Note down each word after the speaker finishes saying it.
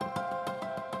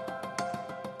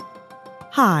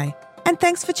Hi, and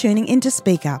thanks for tuning in to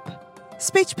Speak Up,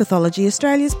 Speech Pathology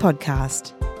Australia's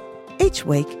podcast. Each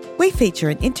week, we feature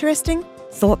an interesting,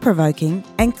 thought-provoking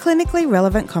and clinically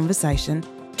relevant conversation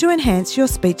to enhance your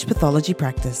speech pathology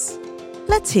practice.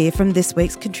 Let's hear from this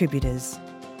week's contributors.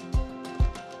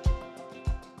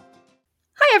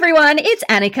 Hi everyone, it's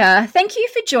Annika. Thank you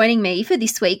for joining me for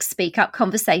this week's Speak Up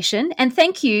conversation, and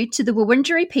thank you to the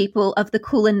Wurundjeri people of the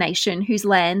Kulin Nation whose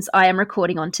lands I am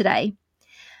recording on today.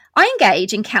 I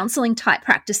engage in counselling type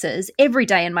practices every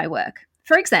day in my work.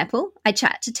 For example, I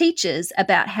chat to teachers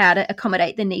about how to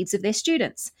accommodate the needs of their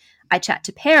students. I chat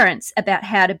to parents about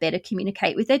how to better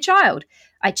communicate with their child.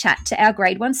 I chat to our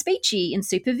grade 1 speechie in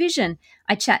supervision.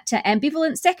 I chat to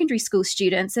ambivalent secondary school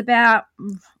students about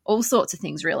all sorts of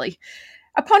things, really.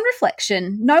 Upon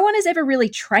reflection, no one has ever really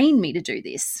trained me to do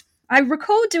this. I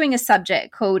recall doing a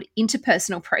subject called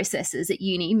interpersonal processes at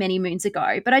uni many moons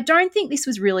ago, but I don't think this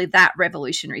was really that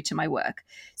revolutionary to my work.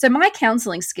 So my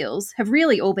counselling skills have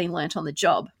really all been learnt on the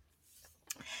job.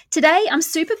 Today, I'm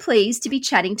super pleased to be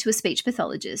chatting to a speech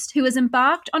pathologist who has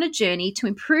embarked on a journey to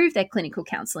improve their clinical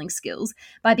counselling skills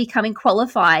by becoming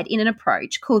qualified in an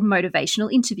approach called motivational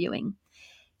interviewing.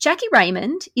 Jackie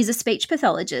Raymond is a speech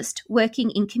pathologist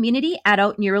working in community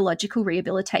adult neurological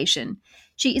rehabilitation.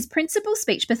 She is principal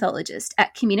speech pathologist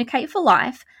at Communicate for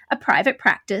Life, a private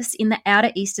practice in the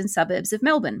outer eastern suburbs of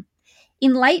Melbourne.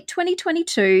 In late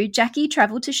 2022, Jackie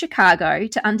travelled to Chicago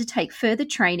to undertake further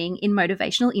training in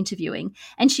motivational interviewing,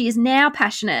 and she is now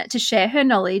passionate to share her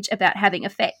knowledge about having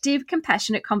effective,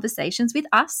 compassionate conversations with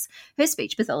us, her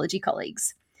speech pathology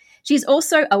colleagues. She's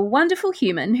also a wonderful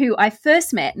human who I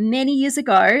first met many years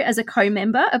ago as a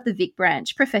co-member of the Vic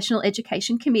Branch Professional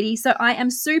Education Committee, so I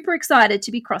am super excited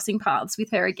to be crossing paths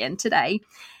with her again today.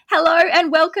 Hello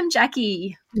and welcome,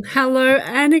 Jackie. Hello,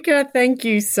 Annika. Thank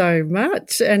you so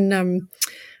much. And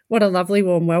what a lovely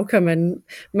warm welcome. And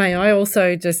may I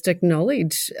also just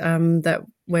acknowledge that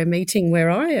we're meeting where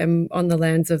I am on the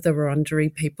lands of the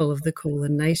Wurundjeri people of the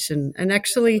Kulin Nation. And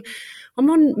actually, I'm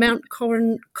on Mount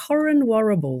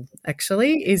Warrable,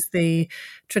 actually, is the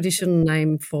traditional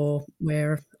name for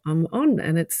where I'm on,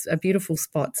 and it's a beautiful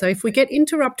spot. So if we get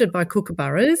interrupted by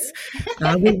kookaburras,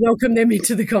 we welcome them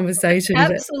into the conversation.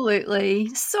 Absolutely.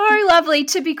 So lovely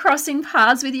to be crossing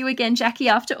paths with you again, Jackie,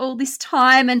 after all this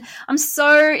time. And I'm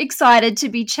so excited to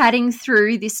be chatting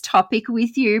through this topic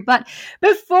with you. But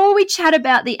before we chat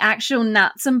about the actual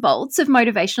nuts and bolts of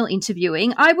motivational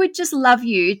interviewing, I would just love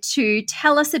you to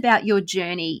tell us about your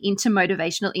journey into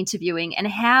motivational interviewing and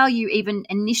how you even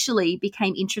initially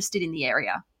became interested in the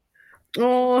area.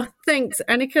 Oh, thanks,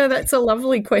 Annika. That's a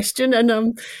lovely question.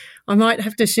 And I might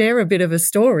have to share a bit of a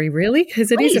story, really,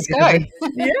 because it is a bit of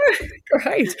a, yeah,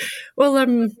 great.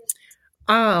 Well,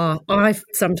 I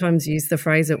sometimes use the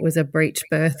phrase it was a breech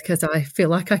birth because I feel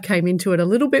like I came into it a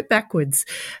little bit backwards,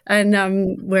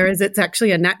 and whereas it's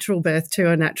actually a natural birth to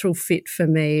a natural fit for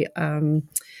me.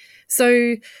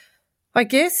 So I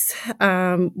guess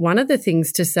one of the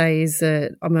things to say is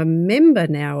that I'm a member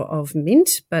now of Mint,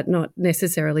 but not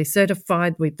necessarily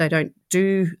certified. They don't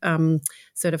do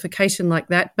certification like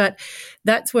that, but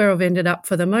that's where I've ended up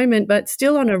for the moment, but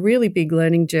still on a really big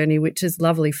learning journey, which is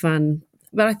lovely fun.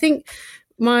 But I think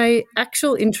my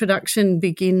actual introduction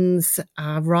begins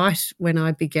right when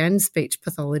I began speech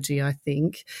pathology, I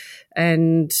think,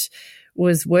 and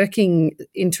was working,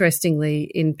 interestingly,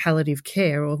 in palliative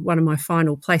care, or one of my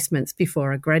final placements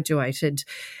before I graduated.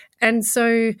 And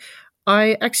so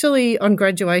I actually, on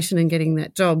graduation and getting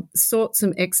that job, sought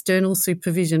some external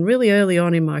supervision really early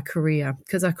on in my career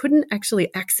because I couldn't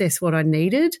actually access what I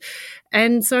needed.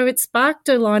 And so it sparked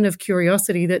a line of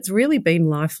curiosity that's really been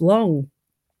lifelong.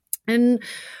 And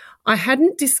I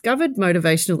hadn't discovered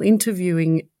motivational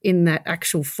interviewing in that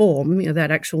actual form, that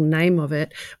actual name of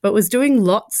it, but was doing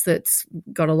lots that's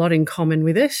got a lot in common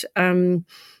with it,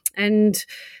 and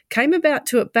came about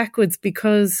to it backwards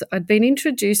because I'd been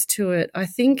introduced to it, I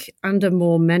think, under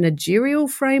more managerial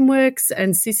frameworks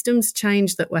and systems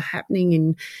change that were happening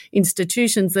in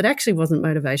institutions that actually wasn't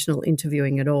motivational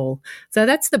interviewing at all. So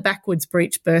that's the backwards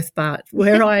breech birth part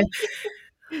where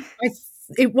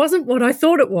it wasn't what I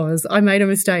thought it was. I made a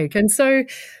mistake. And so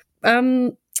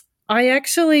I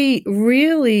actually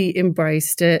really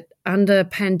embraced it under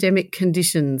pandemic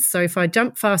conditions. So if I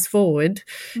jump fast forward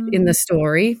in the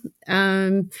story,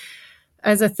 as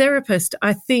a therapist,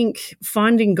 I think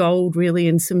finding gold really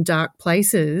in some dark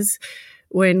places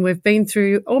when we've been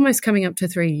through almost coming up to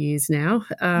 3 years now,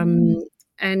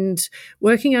 and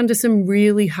working under some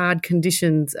really hard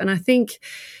conditions. And I think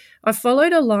I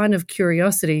followed a line of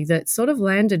curiosity that sort of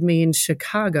landed me in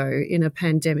Chicago in a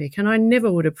pandemic, and I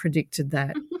never would have predicted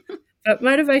that. But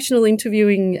motivational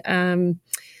interviewing,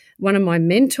 one of my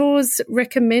mentors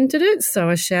recommended it. So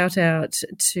a shout out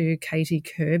to Katie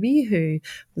Kirby, who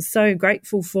I'm so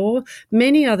grateful for.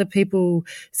 Many other people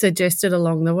suggested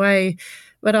along the way.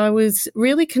 But I was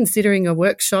really considering a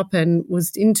workshop and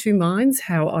was in two minds.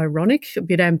 How ironic, a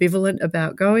bit ambivalent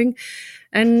about going.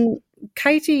 And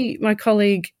Katie, my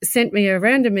colleague, sent me a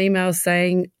random email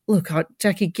saying, look,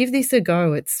 Jackie, give this a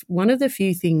go. It's one of the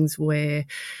few things where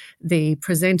the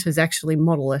presenters actually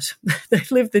model it. They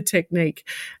live the technique.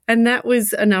 And that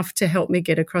was enough to help me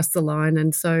get across the line.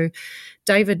 And so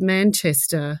David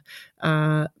Manchester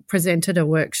presented a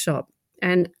workshop,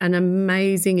 and an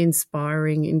amazing,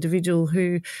 inspiring individual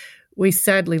who we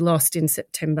sadly lost in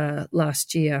September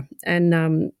last year.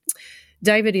 And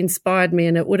David inspired me,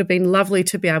 and it would have been lovely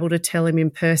to be able to tell him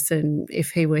in person if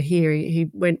he were here.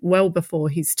 He went well before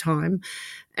his time,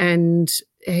 and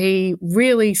he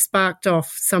really sparked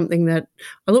off something that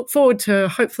I look forward to.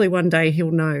 Hopefully one day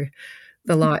he'll know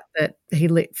the light that he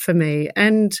lit for me.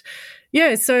 And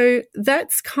yeah, so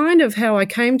that's kind of how I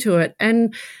came to it.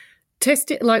 And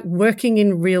test it like working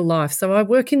in real life. So I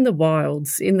work in the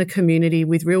wilds, in the community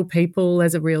with real people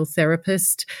as a real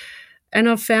therapist. And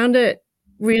I've found it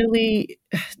really,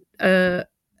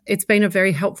 it's been a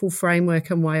very helpful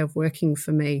framework and way of working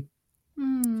for me, for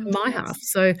my half.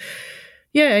 So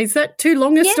yeah, is that too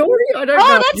long a story? I don't know.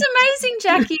 Oh, that's amazing,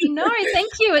 Jackie. No,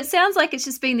 thank you. It sounds like it's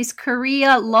just been this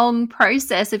career-long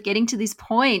process of getting to this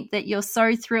point that you're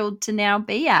so thrilled to now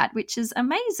be at, which is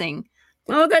amazing.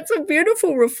 Oh, that's a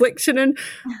beautiful reflection. And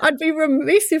I'd be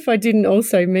remiss if I didn't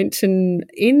also mention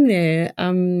in there,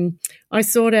 I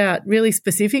sought out really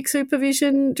specific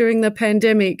supervision during the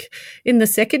pandemic, in the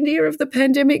second year of the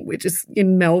pandemic, which is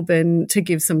in Melbourne. To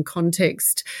give some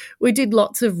context, we did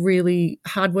lots of really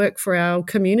hard work for our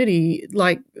community,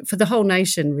 like for the whole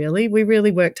nation, really. We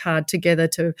really worked hard together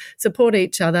to support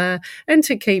each other and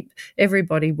to keep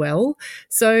everybody well.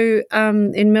 So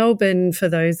in Melbourne, for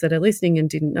those that are listening and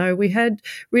didn't know, we had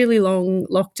really long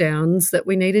lockdowns that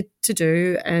we needed to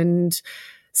do. And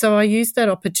so I used that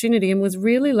opportunity and was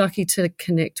really lucky to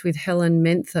connect with Helen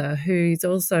Menther, who's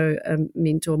also a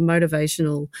mentor,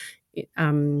 motivational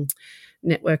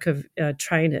network of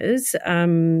trainers,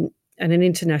 and an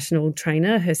international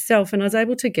trainer herself. And I was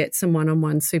able to get some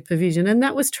one-on-one supervision, and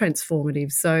that was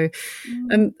transformative. So,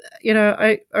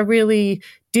 I really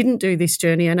didn't do this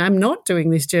journey, and I'm not doing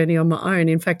this journey on my own.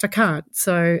 In fact, I can't.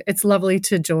 So it's lovely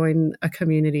to join a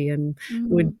community, and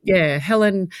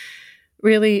Helen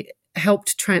really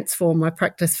helped transform my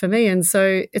practice for me. And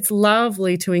so it's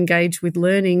lovely to engage with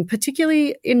learning,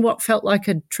 particularly in what felt like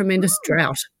a tremendous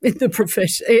drought in the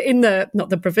profession, not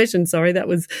the profession, sorry, that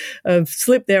was a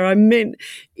slip there. I meant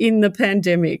in the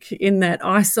pandemic, in that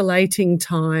isolating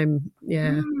time.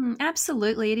 Yeah.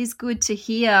 Absolutely. It is good to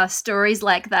hear stories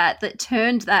like that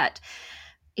turned that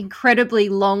incredibly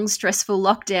long, stressful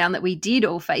lockdown that we did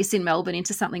all face in Melbourne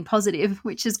into something positive,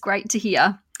 which is great to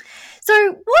hear.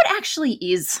 So what actually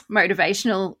is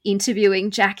motivational interviewing,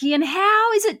 Jackie, and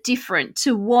how is it different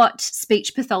to what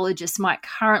speech pathologists might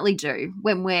currently do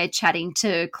when we're chatting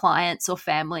to clients or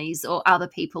families or other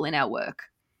people in our work?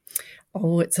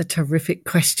 Oh, it's a terrific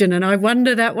question, and I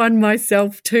wonder that one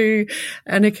myself too,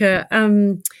 Annika.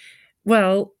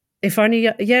 Well, if only,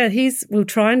 we'll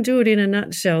try and do it in a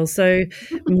nutshell. So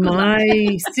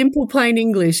my simple, plain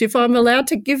English, if I'm allowed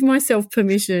to give myself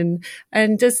permission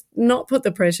and just not put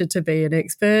the pressure to be an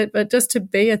expert, but just to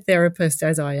be a therapist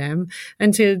as I am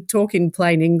and to talk in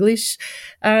plain English,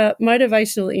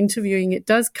 motivational interviewing, it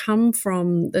does come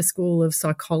from the School of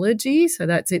Psychology. So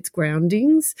that's its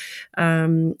groundings.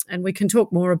 And we can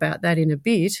talk more about that in a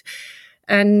bit.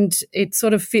 And it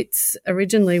sort of fits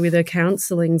originally with a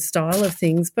counselling style of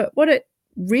things. But what it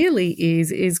really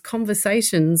is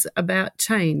conversations about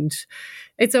change.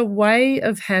 It's a way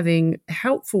of having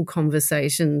helpful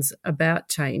conversations about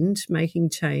change, making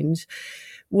change,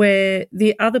 where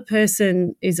the other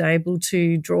person is able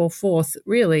to draw forth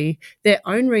really their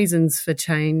own reasons for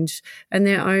change and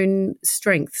their own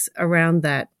strengths around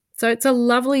that. So it's a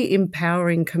lovely,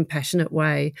 empowering, compassionate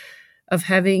way of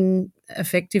having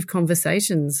effective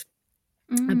conversations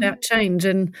about change.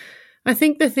 And I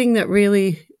think the thing that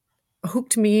really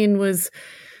hooked me in was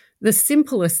the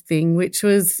simplest thing, which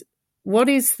was, what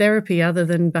is therapy other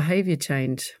than behaviour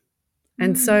change?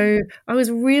 And so I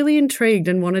was really intrigued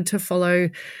and wanted to follow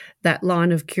that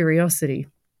line of curiosity.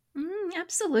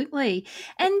 Absolutely.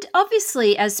 And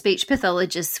obviously, as speech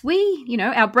pathologists,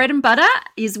 our bread and butter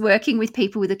is working with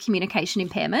people with a communication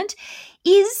impairment.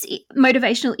 Is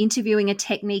motivational interviewing a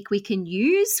technique we can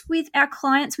use with our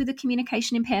clients with a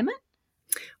communication impairment?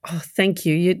 Oh, thank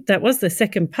you. That was the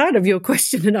second part of your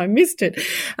question and I missed it.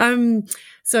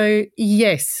 So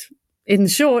yes, in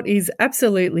short is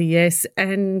absolutely yes.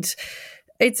 And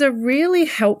it's a really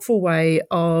helpful way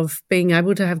of being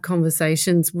able to have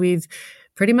conversations with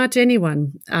pretty much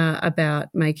anyone about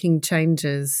making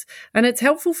changes. And it's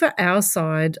helpful for our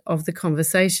side of the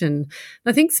conversation.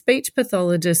 I think speech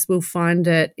pathologists will find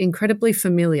it incredibly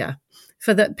familiar.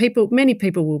 For that, many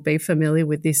people will be familiar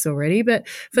with this already, but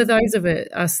for those of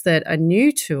us that are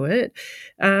new to it,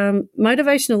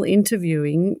 motivational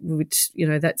interviewing, which,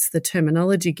 that's the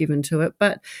terminology given to it,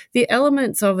 but the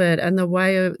elements of it and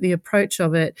the approach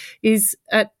of it is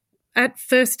at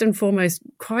first and foremost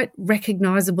quite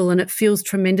recognizable, and it feels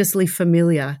tremendously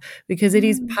familiar because it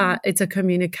is it's a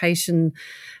communication,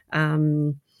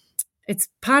 it's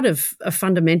part of a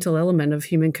fundamental element of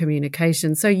human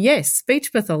communication. So yes,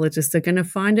 speech pathologists are going to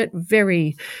find it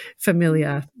very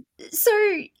familiar.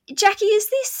 So, Jackie, is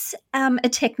this a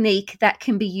technique that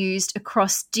can be used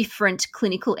across different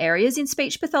clinical areas in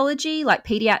speech pathology, like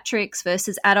pediatrics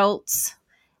versus adults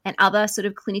and other sort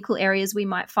of clinical areas we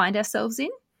might find ourselves in?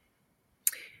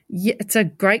 Yeah, it's a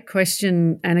great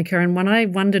question, Annika, and one I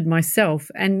wondered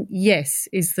myself. And yes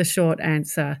is the short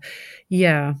answer.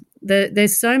 Yeah,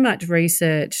 there's so much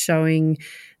research showing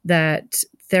that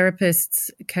therapists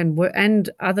can work and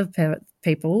other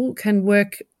people can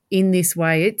work in this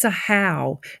way. It's a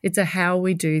how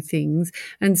we do things.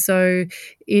 And so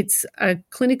it's a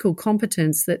clinical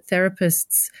competence that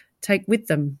therapists take with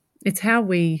them. It's how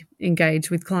we engage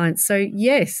with clients. So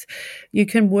yes, you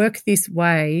can work this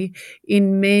way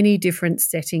in many different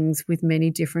settings with many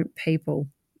different people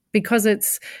because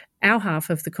it's our half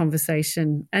of the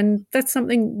conversation, and that's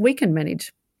something we can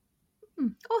manage.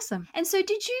 Awesome. And so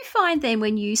did you find then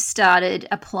when you started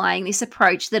applying this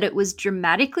approach that it was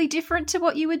dramatically different to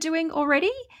what you were doing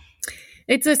already?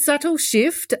 It's a subtle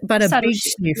shift, but a big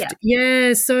shift.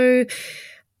 Yeah. So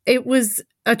it was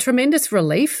a tremendous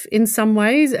relief in some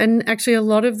ways. And actually a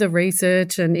lot of the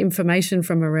research and information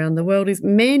from around the world is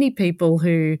many people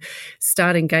who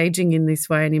start engaging in this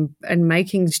way and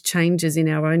making changes in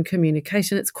our own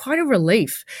communication. It's quite a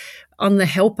relief on the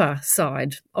helper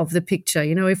side of the picture,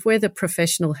 if we're the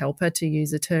professional helper, to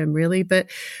use a term really, but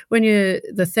when you're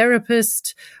the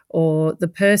therapist or the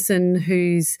person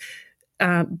who's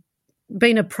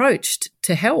been approached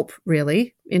to help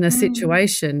really in a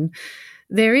situation,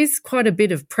 there is quite a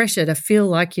bit of pressure to feel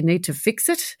like you need to fix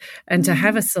it and to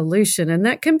have a solution, and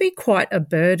that can be quite a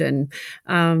burden.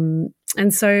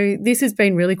 And so this has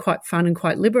been really quite fun and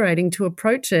quite liberating to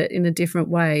approach it in a different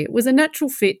way. It was a natural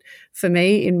fit for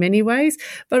me in many ways,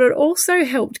 but it also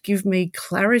helped give me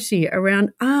clarity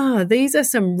around, these are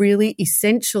some really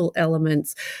essential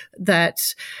elements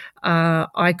that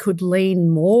I could lean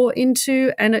more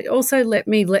into. And it also let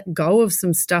me let go of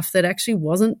some stuff that actually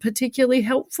wasn't particularly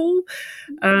helpful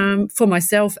for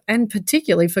myself and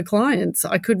particularly for clients.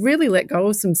 I could really let go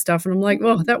of some stuff, and I'm like,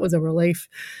 that was a relief.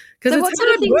 So what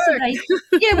sort of things are they?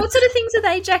 What sort of things are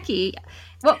they, Jackie?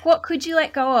 What could you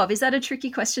let go of? Is that a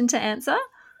tricky question to answer?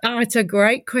 Oh, it's a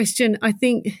great question. I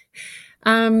think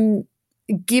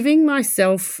giving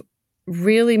myself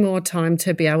really more time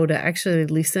to be able to actually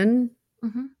listen,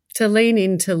 to lean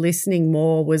into listening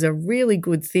more was a really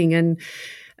good thing. And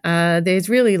there's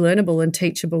really learnable and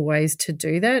teachable ways to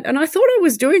do that. And I thought I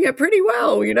was doing it pretty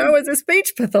well, as a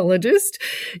speech pathologist.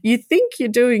 You think you're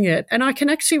doing it. And I can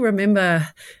actually remember,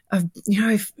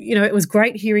 it was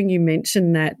great hearing you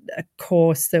mention that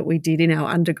course that we did in our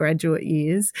undergraduate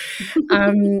years.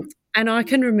 And I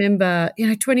can remember,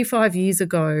 25 years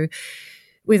ago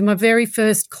with my very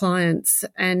first clients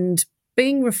and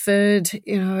being referred,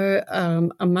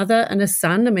 a mother and a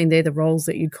son. I mean, they're the roles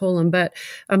that you'd call them, but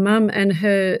a mum and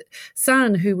her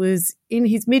son who was in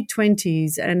his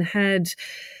mid-20s and had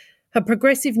a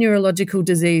progressive neurological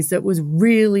disease that was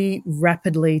really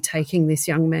rapidly taking this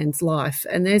young man's life.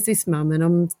 And there's this mum, and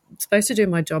I'm supposed to do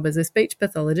my job as a speech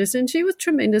pathologist, and she was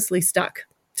tremendously stuck.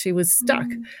 She was stuck.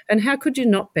 And how could you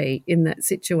not be in that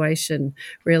situation,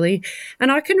 really?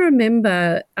 And I can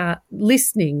remember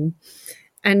listening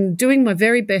and doing my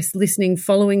very best listening,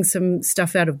 following some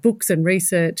stuff out of books and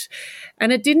research,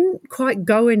 and it didn't quite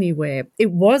go anywhere.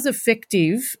 It was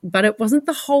effective, but it wasn't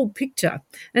the whole picture.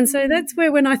 And so that's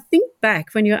where, when I think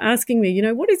back, when you're asking me,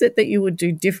 what is it that you would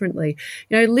do differently?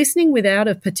 Listening without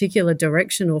a particular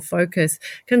direction or focus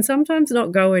can sometimes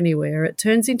not go anywhere. It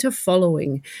turns into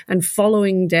following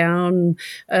down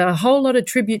a whole lot of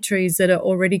tributaries that are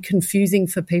already confusing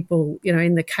for people,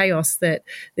 in the chaos that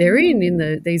they're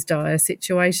in these dire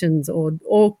situations,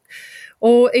 or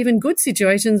or even good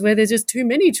situations where there's just too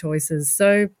many choices.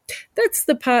 So that's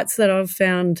the parts that I've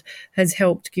found has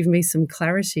helped give me some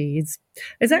clarity.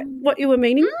 Is that what you were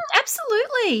meaning?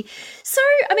 Absolutely. So,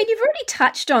 I mean, you've already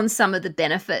touched on some of the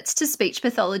benefits to speech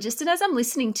pathologists, and as I'm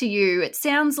listening to you, it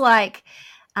sounds like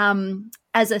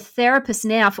as a therapist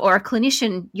now or a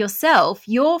clinician yourself,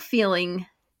 you're feeling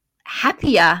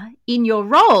happier in your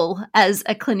role as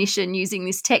a clinician using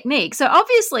this technique. So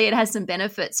obviously it has some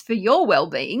benefits for your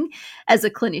well-being as a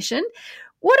clinician.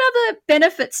 What other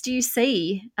benefits do you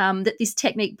see that this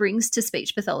technique brings to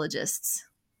speech pathologists?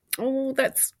 Oh,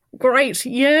 that's great.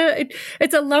 Yeah,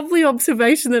 it's a lovely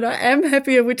observation that I am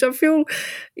happier, which I feel,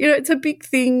 it's a big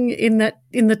thing in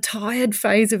the tired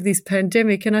phase of this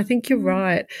pandemic. And I think you're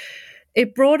right.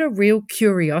 It brought a real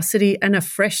curiosity and a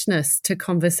freshness to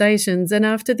conversations. And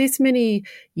after this many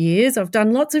years, I've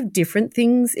done lots of different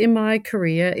things in my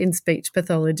career in speech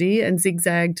pathology and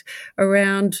zigzagged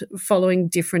around following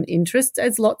different interests,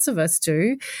 as lots of us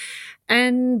do.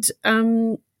 And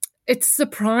it's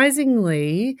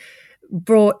surprisingly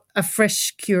brought a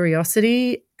fresh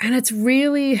curiosity, and it's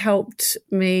really helped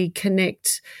me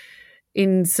connect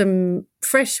in some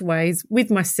fresh ways with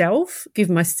myself, give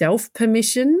myself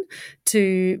permission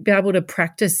to be able to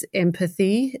practice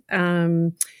empathy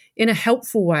in a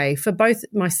helpful way for both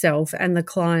myself and the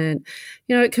client.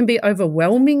 It can be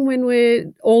overwhelming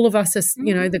when all of us are,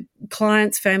 the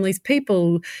clients, families,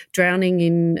 people drowning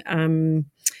in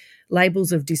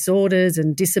labels of disorders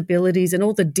and disabilities and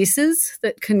all the disses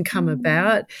that can come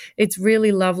about. It's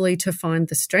really lovely to find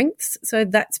the strengths. So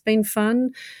that's been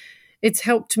fun. It's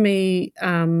helped me,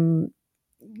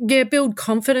 build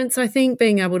confidence, I think,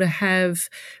 being able to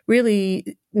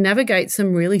really navigate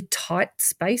some really tight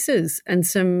spaces and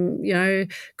some,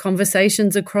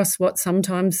 conversations across what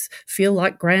sometimes feel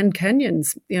like Grand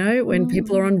Canyons, when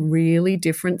people are on really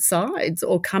different sides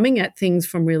or coming at things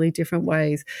from really different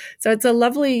ways. So it's a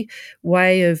lovely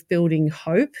way of building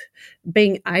hope,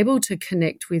 being able to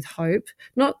connect with hope,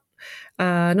 not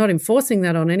enforcing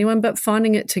that on anyone, but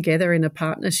finding it together in a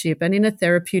partnership and in a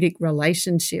therapeutic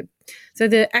relationship. So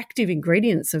the active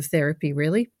ingredients of therapy,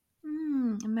 really.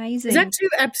 Amazing. Is that too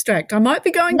abstract? I might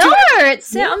be going No,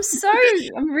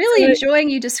 I'm really enjoying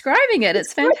you describing it.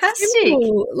 It's fantastic.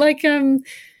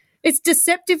 It's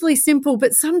deceptively simple,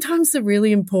 but sometimes the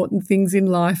really important things in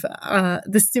life,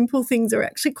 the simple things are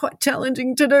actually quite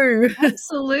challenging to do.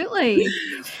 Absolutely.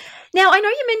 Now, I know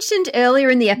you mentioned earlier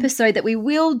in the episode that we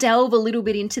will delve a little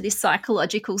bit into this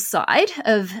psychological side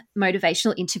of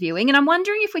motivational interviewing, and I'm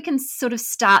wondering if we can sort of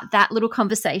start that little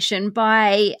conversation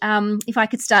by, if I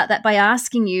could start that by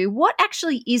asking you, what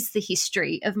actually is the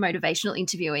history of motivational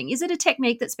interviewing? Is it a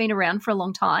technique that's been around for a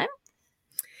long time?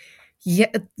 Yeah,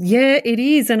 it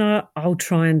is, and I'll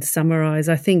try and summarise.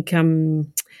 I think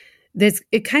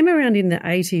it came around in the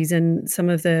 80s, and some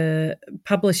of the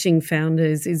publishing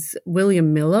founders is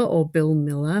William Miller or Bill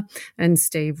Miller and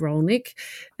Steve Rolnick.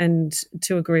 And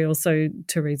to agree also,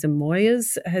 Theresa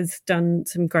Moyers has done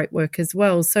some great work as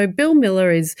well. So Bill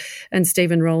Miller and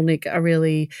Stephen Rolnick are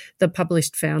really the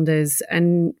published founders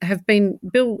and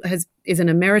Bill is an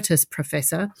emeritus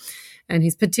professor, and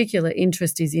his particular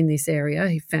interest is in this area.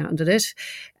 He founded it.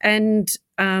 And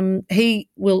he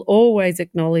will always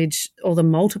acknowledge all the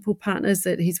multiple partners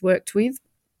that he's worked with.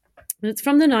 And it's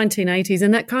from the 1980s,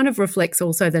 and that kind of reflects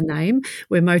also the name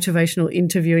where motivational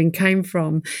interviewing came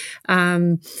from,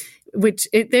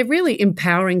 they're really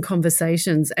empowering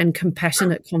conversations and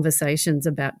compassionate conversations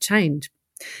about change.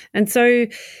 And so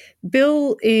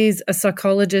Bill is a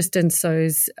psychologist, and so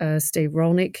is Steve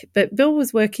Rolnick. But Bill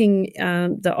was working,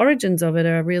 the origins of it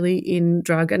are really in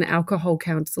drug and alcohol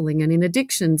counselling and in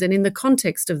addictions and in the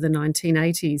context of the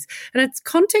 1980s. And its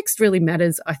context really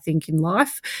matters, I think, in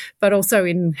life, but also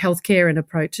in healthcare and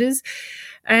approaches.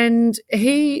 And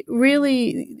he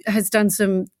really has done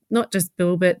some, not just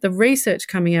Bill, but the research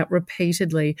coming out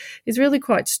repeatedly is really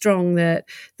quite strong that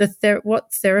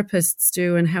what therapists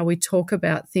do and how we talk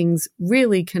about things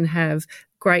really can have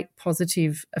great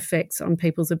positive effects on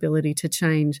people's ability to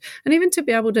change and even to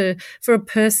be able for a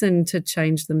person to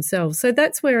change themselves. So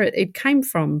that's where it came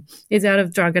from, is out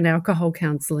of drug and alcohol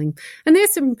counselling. And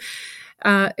there's some,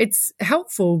 it's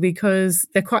helpful because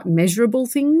they're quite measurable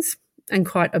things and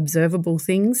quite observable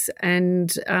things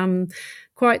and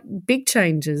quite big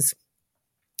changes,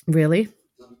 really.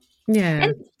 Yeah.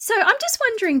 And so I'm just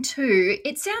wondering too,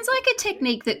 it sounds like a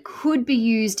technique that could be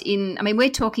used we're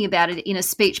talking about it in a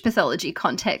speech pathology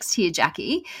context here,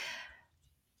 Jackie,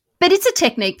 but it's a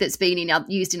technique that's been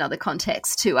used in other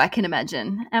contexts too, I can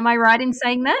imagine. Am I right in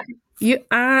saying that? You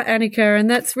are, Annika, and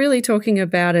that's really talking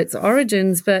about its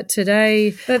origins, but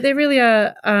there really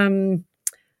are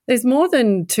There's more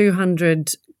than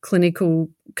 200 clinical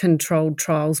controlled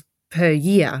trials per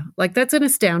year. Like, that's an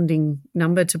astounding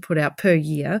number to put out per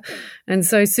year. And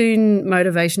so soon,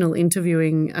 motivational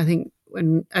interviewing, I think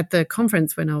when at the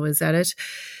conference when I was at it,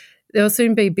 there'll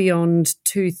soon be beyond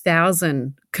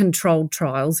 2,000 controlled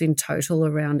trials in total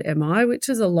around MI, which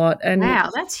is a lot. And wow,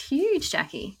 that's huge,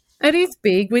 Jackie. It is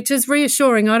big, which is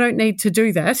reassuring. I don't need to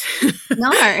do that.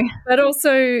 No. But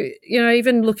also,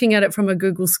 even looking at it from a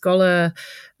Google Scholar,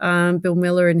 Bill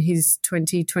Miller in his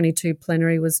 2022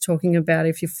 plenary was talking about,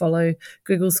 if you follow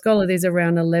Google Scholar, there's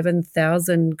around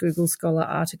 11,000 Google Scholar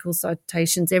article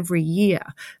citations every year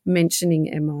mentioning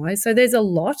MI. So there's a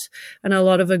lot, and a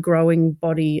lot of a growing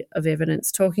body of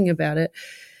evidence talking about it.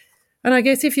 And I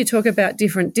guess if you talk about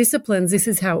different disciplines, this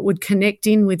is how it would connect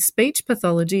in with speech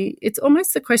pathology. It's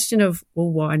almost the question of,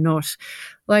 well, why not?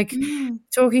 Like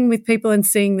talking with people and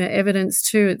seeing the evidence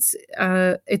too,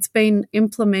 it's been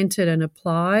implemented and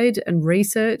applied and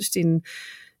researched in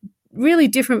really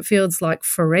different fields like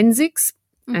forensics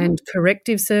and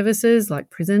corrective services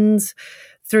like prisons,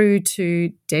 through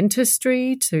to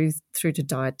dentistry, through to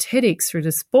dietetics, through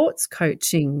to sports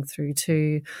coaching, through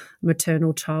to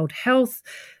maternal child health.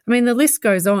 I mean, the list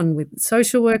goes on with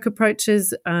social work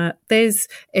approaches. There's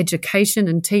education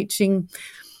and teaching.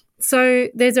 So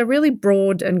there's a really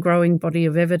broad and growing body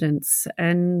of evidence.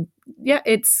 And, yeah,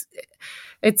 it's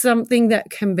something that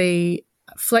can be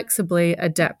flexibly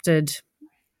adapted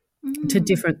to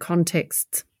different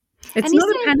contexts. It's not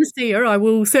a panacea, I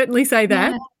will certainly say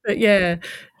that. Yeah. But, yeah.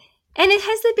 And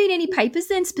has there been any papers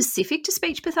then specific to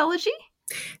speech pathology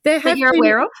that you're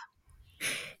aware of?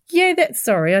 Yeah,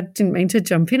 sorry, I didn't mean to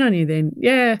jump in on you then.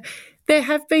 Yeah, there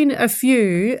have been a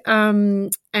few,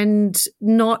 and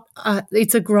not.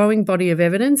 It's a growing body of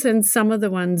evidence, and some of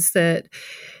the ones that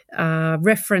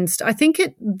referenced, I think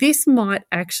this might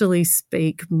actually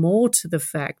speak more to the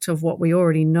fact of what we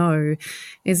already know,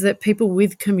 is that people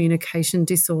with communication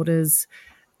disorders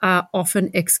are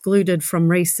often excluded from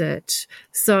research.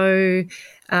 So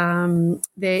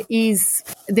there is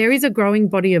a growing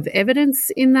body of evidence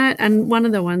in that, and one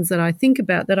of the ones that I think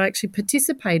about that I actually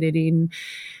participated in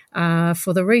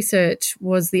for the research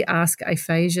was the Ask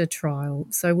Aphasia trial.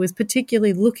 So was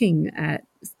particularly looking at,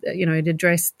 it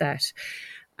addressed that.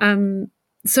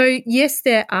 So yes,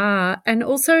 there are, and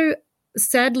also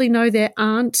sadly no, there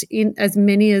aren't in as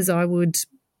many as I would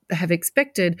have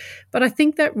expected, but I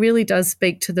think that really does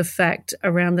speak to the fact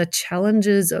around the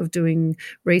challenges of doing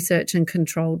research and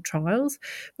controlled trials.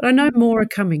 But I know more are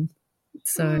coming.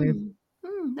 So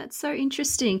that's so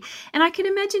interesting. And I can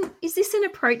imagine, is this an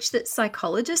approach that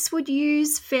psychologists would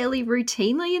use fairly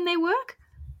routinely in their work?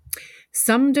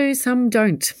 Some do, some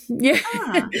don't. Yeah.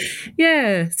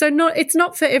 Yeah. So it's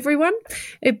not for everyone.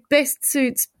 It best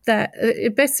suits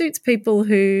people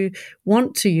who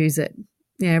want to use it.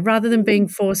 Yeah, rather than being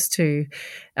forced to.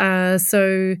 And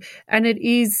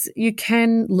you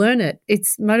can learn it.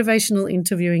 Motivational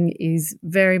interviewing is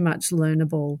very much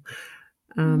learnable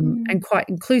and quite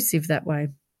inclusive that way.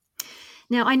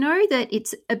 Now, I know that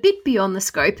it's a bit beyond the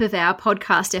scope of our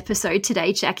podcast episode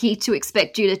today, Jackie, to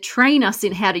expect you to train us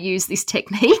in how to use this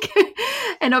technique.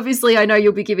 And obviously, I know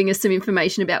you'll be giving us some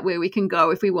information about where we can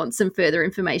go if we want some further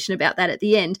information about that at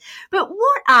the end. But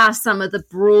what are some of the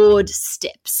broad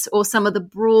steps or some of the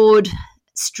broad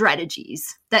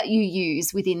strategies that you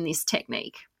use within this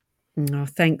technique? Oh,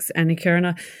 thanks, Annika. And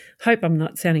I hope I'm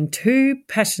not sounding too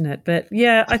passionate, but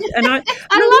yeah. I love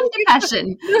the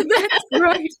passion. That's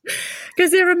right.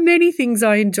 Because there are many things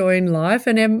I enjoy in life,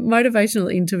 and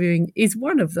motivational interviewing is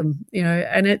one of them,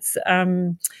 and it's,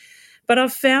 but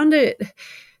I've found it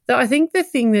that I think the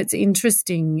thing that's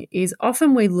interesting is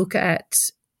often we look at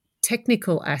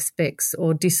technical aspects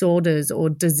or disorders or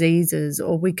diseases,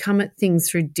 or we come at things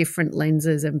through different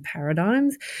lenses and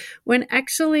paradigms, when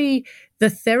actually the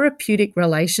therapeutic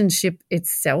relationship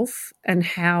itself and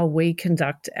how we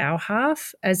conduct our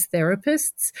half as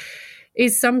therapists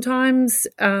is sometimes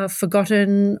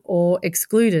forgotten or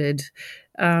excluded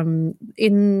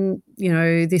in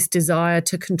this desire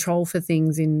to control for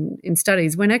things in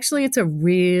studies, when actually it's a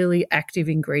really active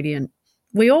ingredient.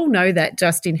 We all know that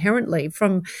just inherently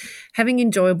from having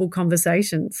enjoyable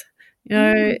conversations.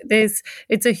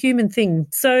 It's a human thing.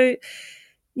 So,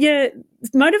 yeah,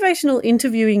 motivational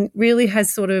interviewing really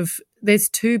has there's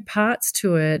two parts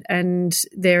to it, and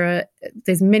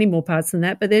there's many more parts than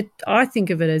that, but I think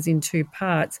of it as in two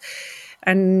parts.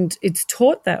 And it's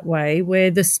taught that way, where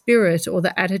the spirit or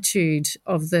the attitude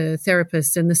of the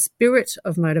therapist and the spirit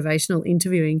of motivational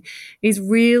interviewing is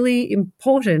really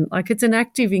important. Like, it's an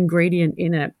active ingredient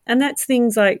in it. And that's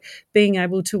things like being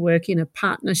able to work in a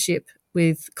partnership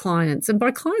with clients. And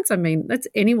by clients, I mean that's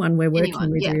anyone we're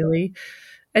working with, really.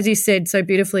 As you said so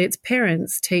beautifully, it's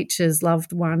parents, teachers,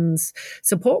 loved ones,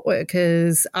 support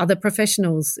workers, other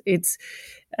professionals. It's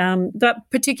but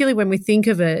particularly when we think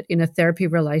of it in a therapy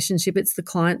relationship, it's the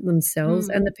client themselves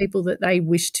and the people that they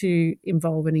wish to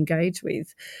involve and engage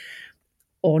with,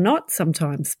 or not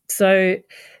sometimes. So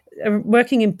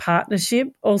working in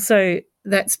partnership, also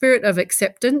that spirit of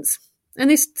acceptance, and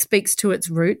this speaks to its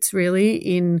roots really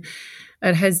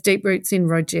it has deep roots in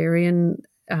Rogerian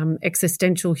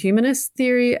existential humanist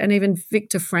theory, and even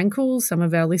Viktor Frankl. Some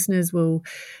of our listeners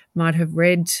might have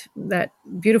read that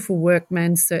beautiful work,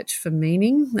 Man's Search for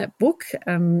Meaning, that book.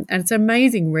 And it's an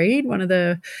amazing read, one of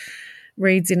the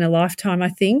reads in a lifetime, I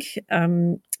think.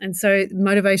 And so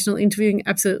motivational interviewing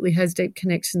absolutely has deep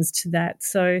connections to that.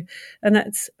 So, and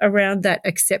that's around that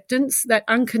acceptance, that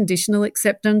unconditional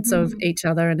acceptance of each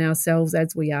other and ourselves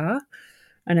as we are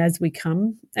and as we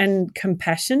come, and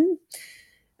compassion,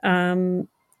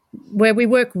 where we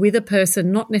work with a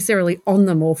person, not necessarily on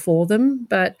them or for them,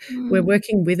 but we're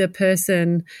working with a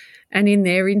person and in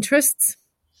their interests,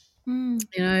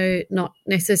 not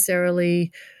necessarily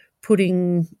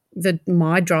putting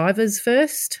my drivers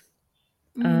first.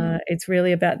 It's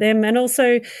really about them. And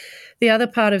also the other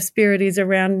part of spirit is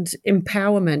around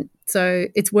empowerment. So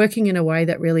it's working in a way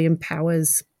that really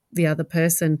empowers the other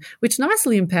person, which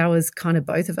nicely empowers kind of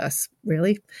both of us,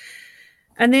 really.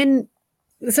 And then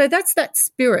so that's that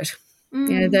spirit,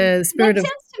 the spirit of. It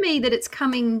sounds to me that it's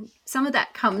some of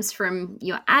that comes from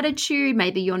your attitude,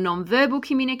 maybe your nonverbal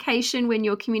communication when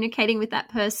you're communicating with that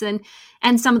person,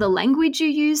 and some of the language you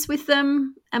use with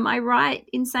them. Am I right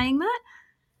in saying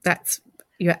that?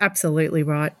 You're absolutely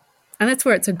right. And that's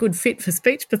where it's a good fit for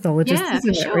speech pathologists,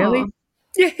 isn't it, really?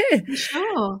 Yeah. For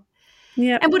sure.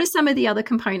 Yeah. And what are some of the other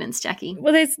components, Jackie?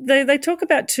 Well, they talk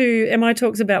about MI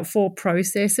talks about 4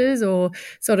 processes or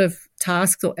sort of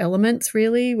tasks or elements,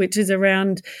 really, which is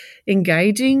around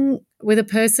engaging with a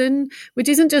person, which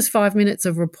isn't just 5 minutes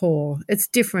of rapport. It's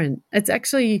different. It's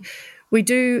actually,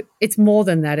 it's more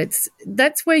than that.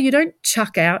 That's where you don't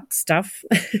chuck out stuff.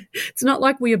 It's not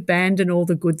like we abandon all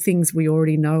the good things we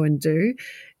already know and do.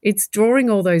 It's drawing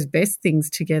all those best things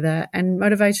together, and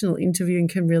motivational interviewing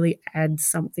can really add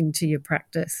something to your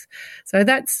practice. So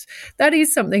that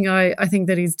is something I think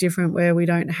that is different, where we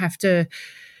don't have to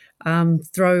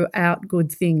throw out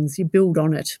good things. You build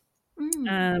on it.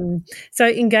 So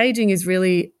engaging is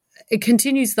really, it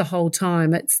continues the whole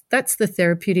time. That's the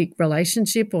therapeutic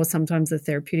relationship, or sometimes the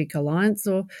therapeutic alliance,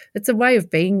 or it's a way of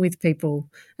being with people,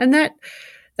 and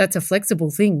that's a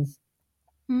flexible thing.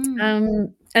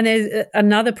 And there's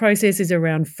another process is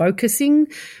around focusing,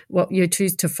 what you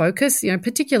choose to focus,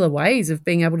 particular ways of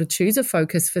being able to choose a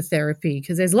focus for therapy,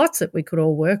 because there's lots that we could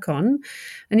all work on,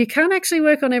 and you can't actually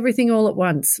work on everything all at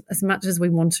once as much as we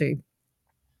want to.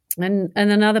 And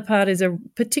another part is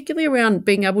particularly around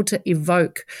being able to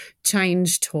evoke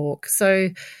change talk. So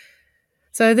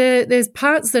there's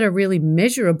parts that are really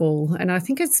measurable, and I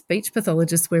think as speech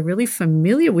pathologists we're really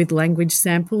familiar with language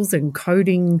samples and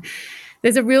coding.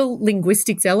 There's a real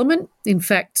linguistics element. In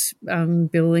fact,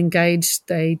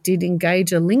 they did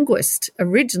engage a linguist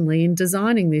originally in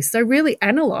designing this. They really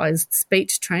analysed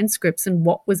speech transcripts and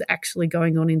what was actually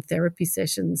going on in therapy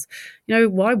sessions.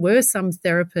 Why were some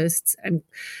therapists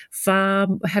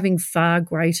having far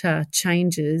greater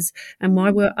changes, and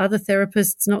why were other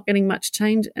therapists not getting much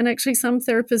change? And actually some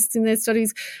therapists in their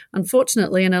studies,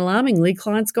 unfortunately and alarmingly,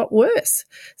 clients got worse.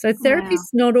 So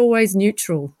therapy's not always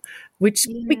neutral, which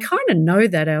we kind of know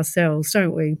that ourselves,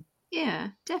 don't we? Yeah,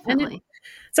 definitely.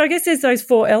 So I guess there's those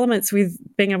 4 elements with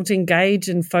being able to engage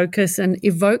and focus and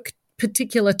evoke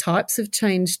particular types of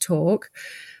change talk,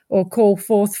 or call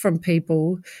forth from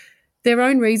people their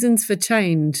own reasons for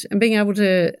change, and being able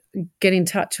to get in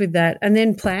touch with that, and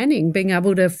then planning, being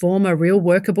able to form a real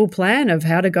workable plan of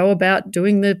how to go about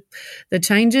doing the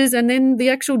changes, and then the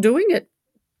actual doing it.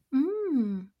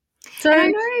 So I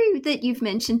know that you've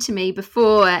mentioned to me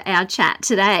before our chat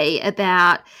today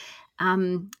about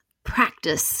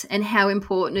practice and how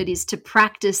important it is to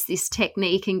practice this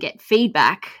technique and get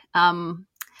feedback,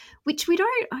 which we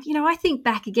don't, I think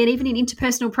back again, even in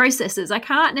interpersonal processes, I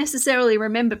can't necessarily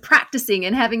remember practicing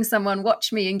and having someone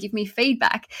watch me and give me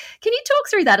feedback. Can you talk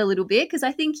through that a little bit? Because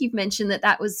I think you've mentioned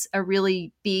that was a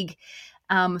really big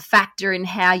factor in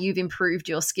how you've improved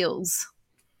your skills.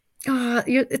 Oh,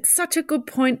 it's such a good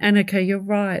point, Annika. You're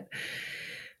right.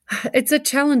 It's a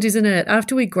challenge, isn't it?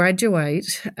 After we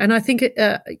graduate, and I think,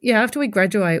 after we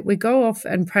graduate, we go off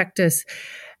and practice,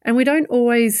 and we don't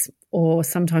always, or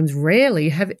sometimes rarely,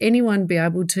 have anyone be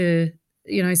able to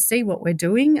see what we're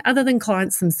doing other than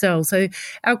clients themselves. So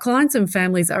our clients and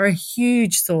families are a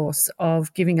huge source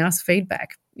of giving us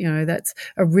feedback. That's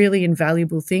a really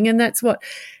invaluable thing. And that's what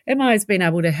MI has been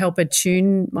able to help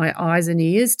attune my eyes and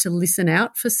ears to listen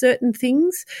out for certain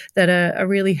things that are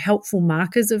really helpful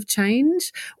markers of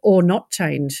change or not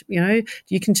change.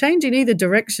 You can change in either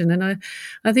direction. And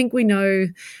I think we know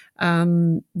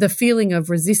the feeling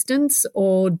of resistance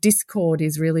or discord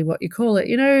is really what you call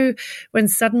it. When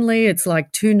suddenly it's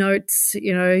like two notes,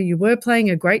 you were playing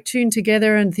a great tune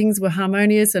together and things were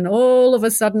harmonious, and all of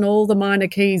a sudden all the minor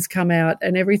keys come out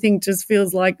and everything just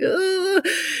feels like,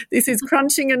 this is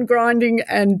crunching and grinding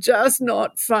and just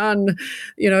not fun,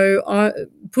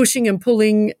 pushing and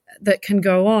pulling that can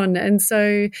go on. And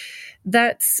so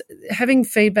that's having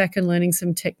feedback and learning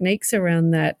some techniques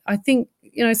around that. I think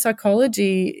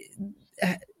psychology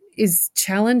is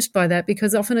challenged by that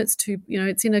because often it's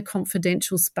it's in a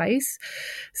confidential space.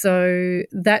 So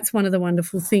that's one of the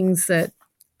wonderful things that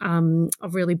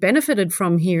I've really benefited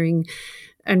from hearing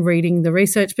and reading the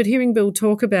research, but hearing Bill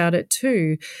talk about it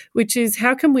too, which is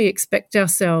how can we expect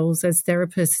ourselves as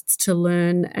therapists to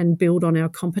learn and build on our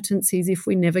competencies if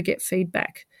we never get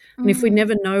feedback and if we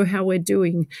never know how we're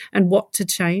doing and what to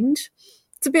change?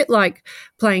 It's a bit like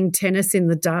playing tennis in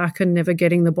the dark and never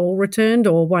getting the ball returned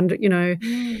or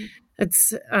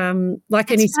it's like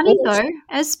any sport. It's funny though,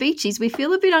 as speechies, we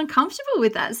feel a bit uncomfortable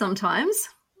with that sometimes,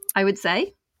 I would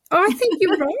say. Oh, I think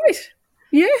you're right.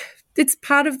 Yeah, it's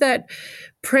part of that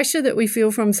pressure that we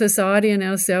feel from society and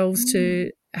ourselves to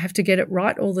have to get it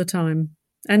right all the time.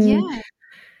 And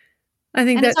I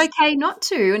think it's okay not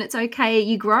to, and it's okay.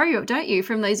 You grow, don't you,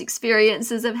 from those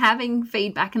experiences of having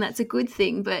feedback, and that's a good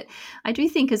thing. But I do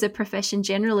think as a profession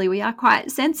generally, we are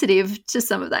quite sensitive to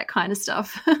some of that kind of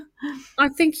stuff. I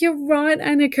think you're right,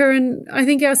 Annika, and I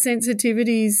think our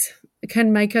sensitivities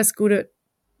can make us good at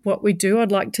what we do.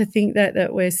 I'd like to think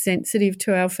that we're sensitive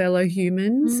to our fellow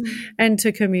humans and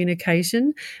to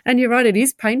communication. And you're right, it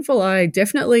is painful. I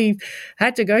definitely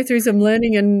had to go through some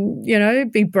learning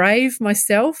and, be brave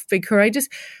myself, be courageous.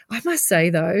 I must say,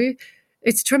 though,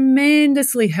 it's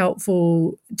tremendously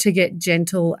helpful to get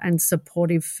gentle and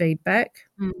supportive feedback.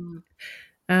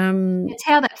 It's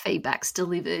how that feedback's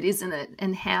delivered, isn't it?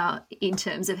 And how, in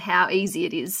terms of how easy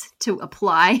it is to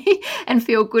apply and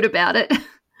feel good about it.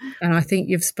 And I think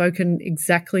you've spoken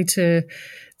exactly to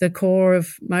the core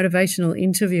of motivational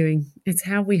interviewing. It's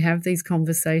how we have these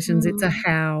conversations. It's a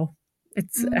how.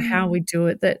 It's a how we do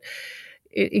it.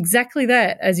 Exactly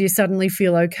that, as you suddenly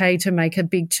feel okay to make a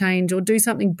big change or do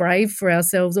something brave for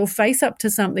ourselves or face up to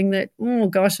something that, oh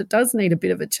gosh, it does need a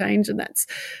bit of a change and that's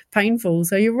painful.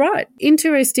 So you're right.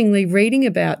 Interestingly, reading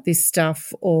about this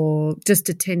stuff or just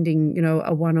attending,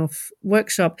 a one-off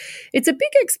workshop, it's a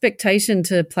big expectation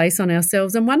to place on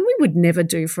ourselves and one we would never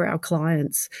do for our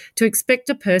clients, to expect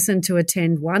a person to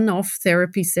attend one-off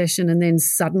therapy session and then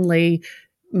suddenly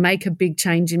make a big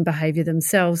change in behaviour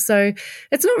themselves. So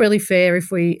it's not really fair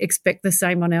if we expect the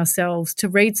same on ourselves, to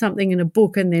read something in a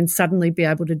book and then suddenly be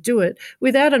able to do it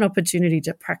without an opportunity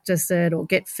to practice it or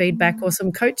get feedback or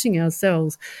some coaching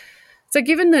ourselves. So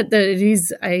given that it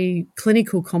is a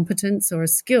clinical competence or a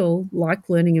skill like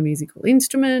learning a musical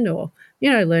instrument or,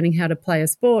 learning how to play a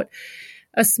sport,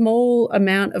 a small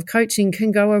amount of coaching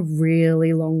can go a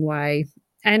really long way.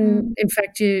 And in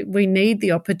fact, we need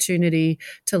the opportunity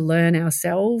to learn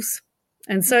ourselves.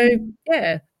 And so,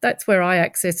 that's where I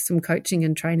access some coaching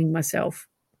and training myself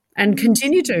and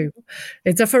continue to.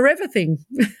 It's a forever thing.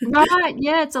 Right.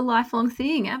 Yeah, it's a lifelong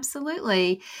thing.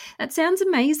 Absolutely. That sounds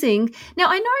amazing. Now,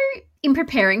 I know in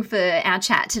preparing for our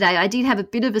chat today, I did have a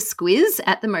bit of a squiz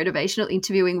at the Motivational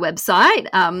Interviewing website,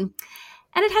 and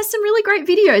it has some really great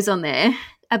videos on there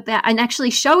about and actually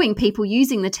showing people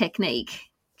using the technique.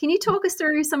 Can you talk us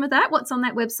through some of that? What's on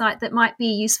that website that might be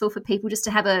useful for people just to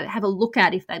have a look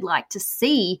at if they'd like to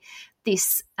see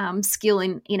this skill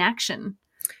in action?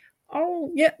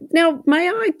 Oh, yeah. Now, may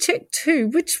I check too,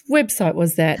 which website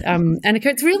was that, Annika?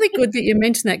 It's really good that you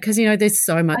mentioned that because, there's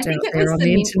so much out there on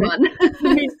the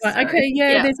internet. Okay,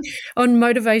 there's on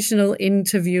Motivational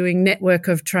Interviewing Network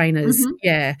of Trainers.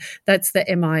 Yeah, that's the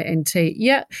MINT.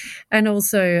 Yeah, and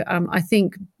also I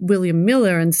think William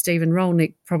Miller and Stephen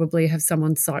Rolnick probably have some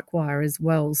on PsychWire as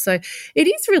well. So it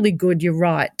is really good, you're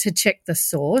right, to check the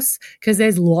source because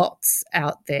there's lots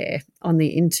out there on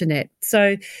the internet.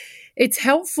 So it's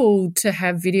helpful to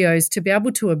have videos to be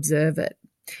able to observe it.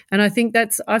 And I think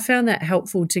I found that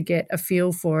helpful to get a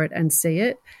feel for it and see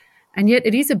it. And yet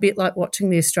it is a bit like watching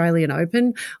the Australian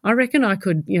Open. I reckon I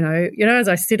could, as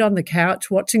I sit on the couch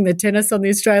watching the tennis on the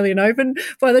Australian Open,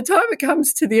 by the time it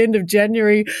comes to the end of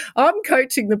January, I'm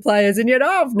coaching the players, and yet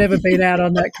I've never been out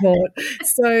on that court.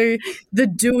 So the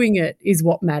doing it is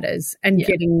what matters, and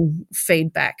getting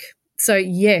feedback. So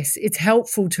yes, it's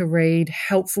helpful to read,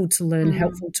 helpful to learn,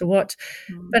 helpful to watch.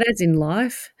 But as in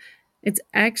life, it's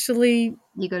actually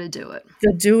you got to do it.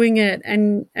 The doing it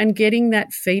and getting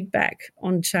that feedback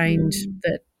on change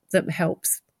that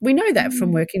helps. We know that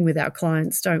from working with our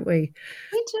clients, don't we?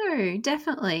 We do,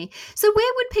 definitely. So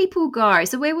where would people go?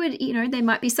 So where would, there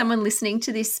might be someone listening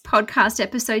to this podcast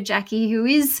episode, Jackie, who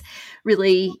is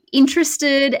really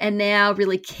interested and now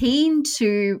really keen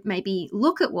to maybe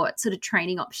look at what sort of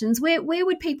training options. Where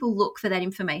would people look for that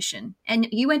information? And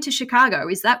you went to Chicago.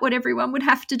 Is that what everyone would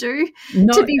have to do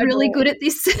to be really good at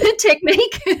this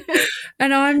technique?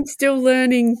 And I'm still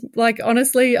learning. Like,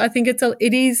 honestly, I think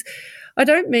it is. I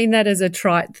don't mean that as a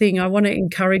trite thing. I want to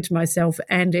encourage myself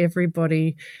and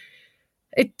everybody.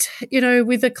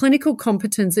 With a clinical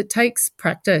competence, it takes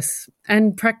practice,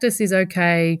 and practice is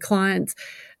okay. Clients,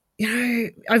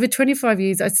 over 25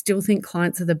 years, I still think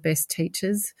clients are the best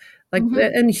teachers.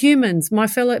 And humans,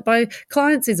 by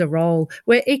clients is a role.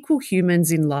 We're equal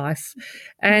humans in life.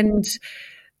 And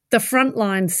the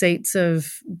frontline seats of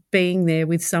being there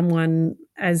with someone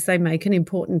as they make an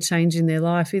important change in their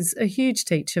life is a huge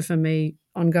teacher for me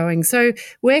ongoing. So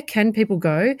where can people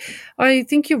go? I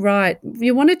think you're right.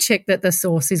 You want to check that the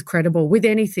source is credible with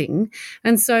anything.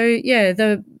 And so,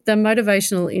 the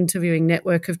Motivational Interviewing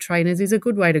Network of Trainers is a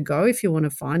good way to go if you want to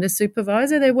find a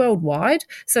supervisor. They're worldwide,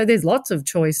 so there's lots of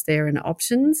choice there and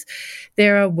options.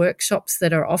 There are workshops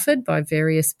that are offered by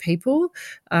various people.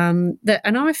 And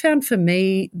I found for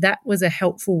me that was a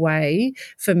helpful way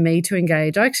for me to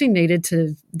engage. I actually needed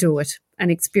to do it and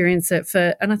experience it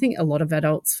and I think a lot of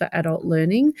adults, for adult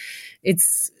learning,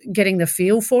 it's getting the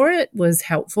feel for it was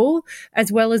helpful,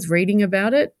 as well as reading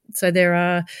about it. So there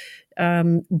are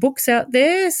books out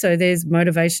there. So there's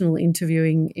Motivational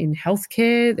Interviewing in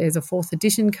Healthcare. There's a 4th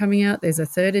edition coming out. There's a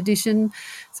 3rd edition.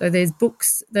 So there's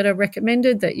books that are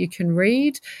recommended that you can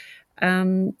read,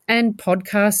 and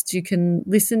podcasts you can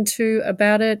listen to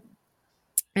about it.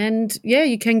 And,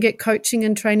 you can get coaching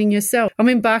and training yourself. I'm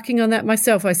embarking on that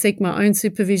myself. I seek my own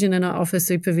supervision and I offer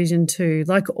supervision too.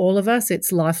 Like all of us,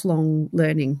 it's lifelong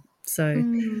learning. So,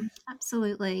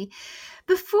 absolutely.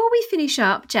 Before we finish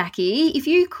up, Jackie, if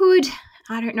you could,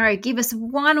 give us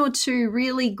 1 or 2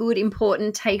 really good,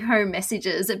 important take-home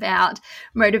messages about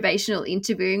motivational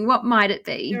interviewing, what might it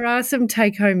be? There are some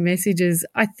take-home messages.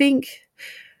 I think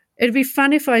it'd be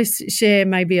fun if I share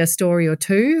maybe a story or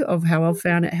 2 of how I've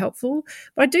found it helpful.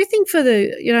 But I do think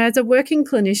as a working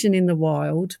clinician in the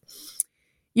wild,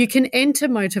 you can enter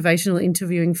motivational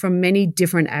interviewing from many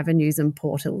different avenues and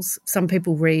portals. Some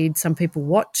people read, some people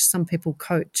watch, some people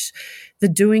coach. The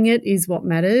doing it is what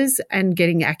matters, and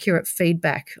getting accurate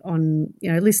feedback on,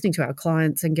 listening to our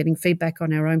clients and getting feedback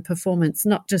on our own performance,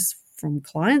 not just from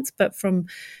clients, but from,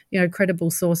 credible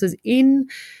sources in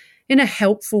a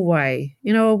helpful way,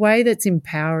 a way that's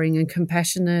empowering and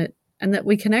compassionate and that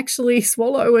we can actually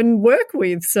swallow and work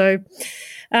with. So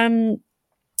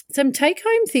some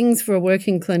take-home things for a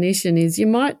working clinician is you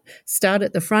might start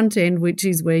at the front end, which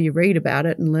is where you read about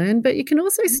it and learn, but you can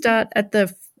also start at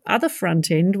the other front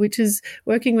end, which is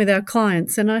working with our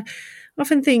clients. And I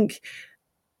often think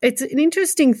it's an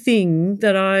interesting thing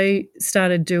that I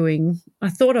started doing. I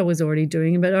thought I was already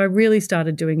doing it, but I really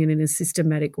started doing it in a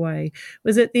systematic way.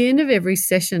 Was at the end of every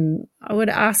session, I would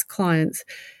ask clients,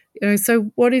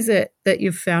 so what is it that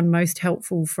you've found most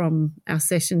helpful from our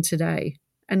session today?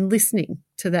 And listening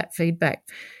to that feedback.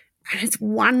 And it's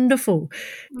wonderful.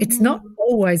 It's not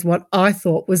always what I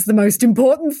thought was the most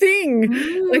important thing.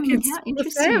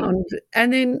 It's profound.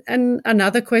 And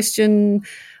another question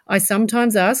I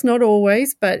sometimes ask, not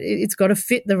always, but it's got to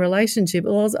fit the relationship.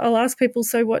 I'll ask people,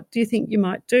 so what do you think you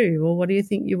might do, or what do you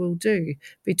think you will do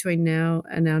between now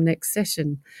and our next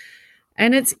session?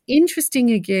 And it's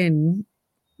interesting again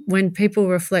when people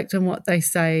reflect on what they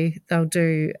say they'll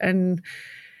do. And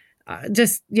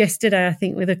just yesterday, I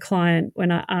think, with a client,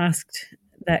 when I asked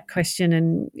that question,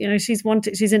 and she's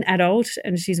an adult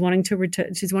and she's wanting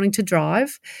to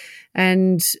drive,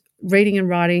 and reading and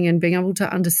writing and being able to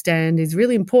understand is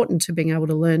really important to being able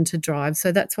to learn to drive.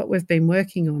 So that's what we've been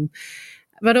working on.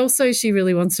 But also she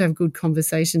really wants to have good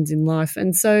conversations in life.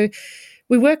 And so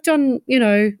we worked on,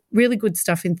 really good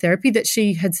stuff in therapy that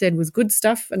she had said was good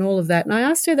stuff and all of that. And I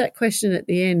asked her that question at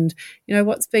the end,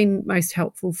 what's been most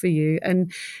helpful for you?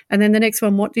 And then the next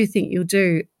one, what do you think you'll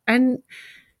do? And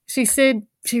she said,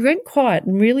 she went quiet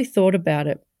and really thought about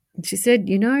it. And she said,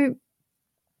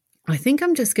 I think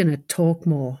I'm just going to talk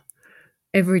more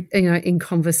in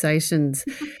conversations.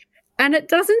 And it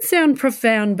doesn't sound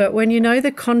profound, but when you know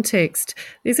the context,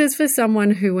 this is for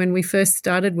someone who, when we first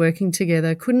started working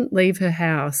together, couldn't leave her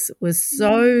house, was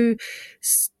so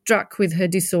struck with her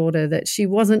disorder that she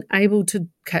wasn't able to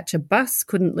catch a bus,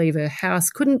 couldn't leave her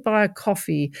house, couldn't buy a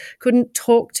coffee, couldn't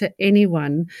talk to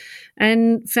anyone.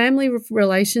 And family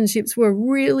relationships were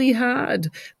really hard.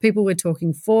 People were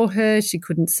talking for her. She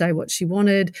couldn't say what she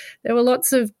wanted. There were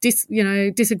lots of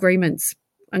disagreements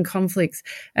and conflicts.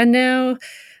 And now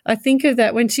I think of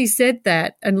that when she said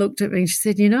that and looked at me, she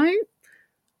said,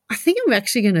 I think I'm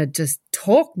actually going to just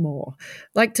talk more,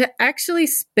 like to actually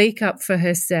speak up for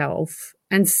herself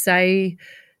and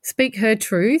speak her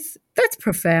truth. That's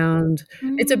profound.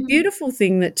 It's a beautiful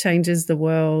thing that changes the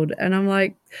world. And I'm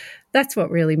like, that's what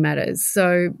really matters.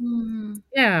 So,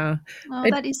 yeah. Oh,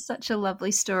 that is such a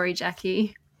lovely story,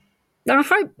 Jackie. I'm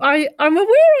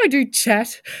aware I do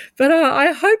chat, but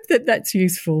I hope that that's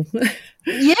useful.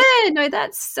 Yeah, no,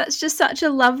 that's just such a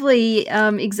lovely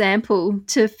example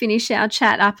to finish our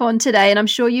chat up on today. And I'm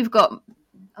sure you've got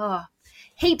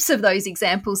heaps of those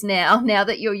examples now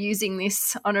that you're using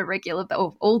this on a regular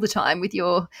or all the time with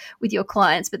your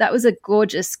clients. But that was a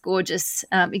gorgeous, gorgeous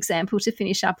example to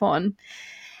finish up on.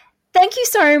 Thank you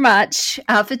so much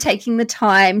for taking the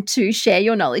time to share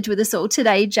your knowledge with us all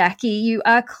today, Jackie. You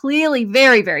are clearly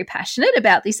very, very passionate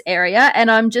about this area,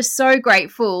 and I'm just so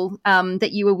grateful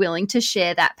that you were willing to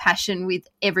share that passion with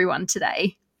everyone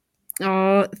today.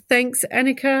 Oh, thanks,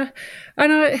 Annika.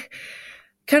 And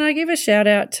can I give a shout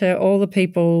out to all the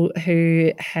people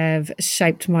who have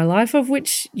shaped my life, of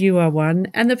which you are one,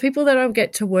 and the people that I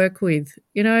get to work with.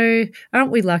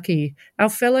 Aren't we lucky? Our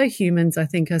fellow humans, I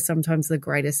think, are sometimes the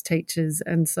greatest teachers.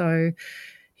 And so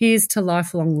here's to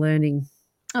lifelong learning.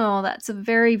 Oh, that's a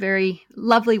very, very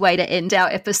lovely way to end our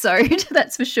episode,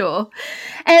 that's for sure.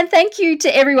 And thank you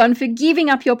to everyone for giving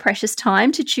up your precious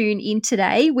time to tune in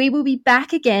today. We will be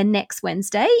back again next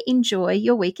Wednesday. Enjoy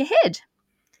your week ahead.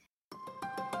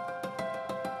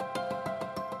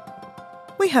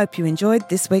 We hope you enjoyed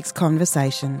this week's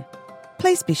conversation.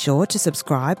 Please be sure to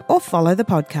subscribe or follow the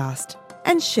podcast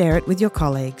and share it with your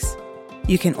colleagues.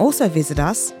 You can also visit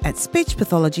us at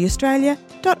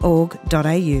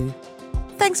speechpathologyaustralia.org.au.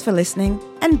 Thanks for listening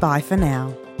and bye for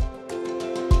now.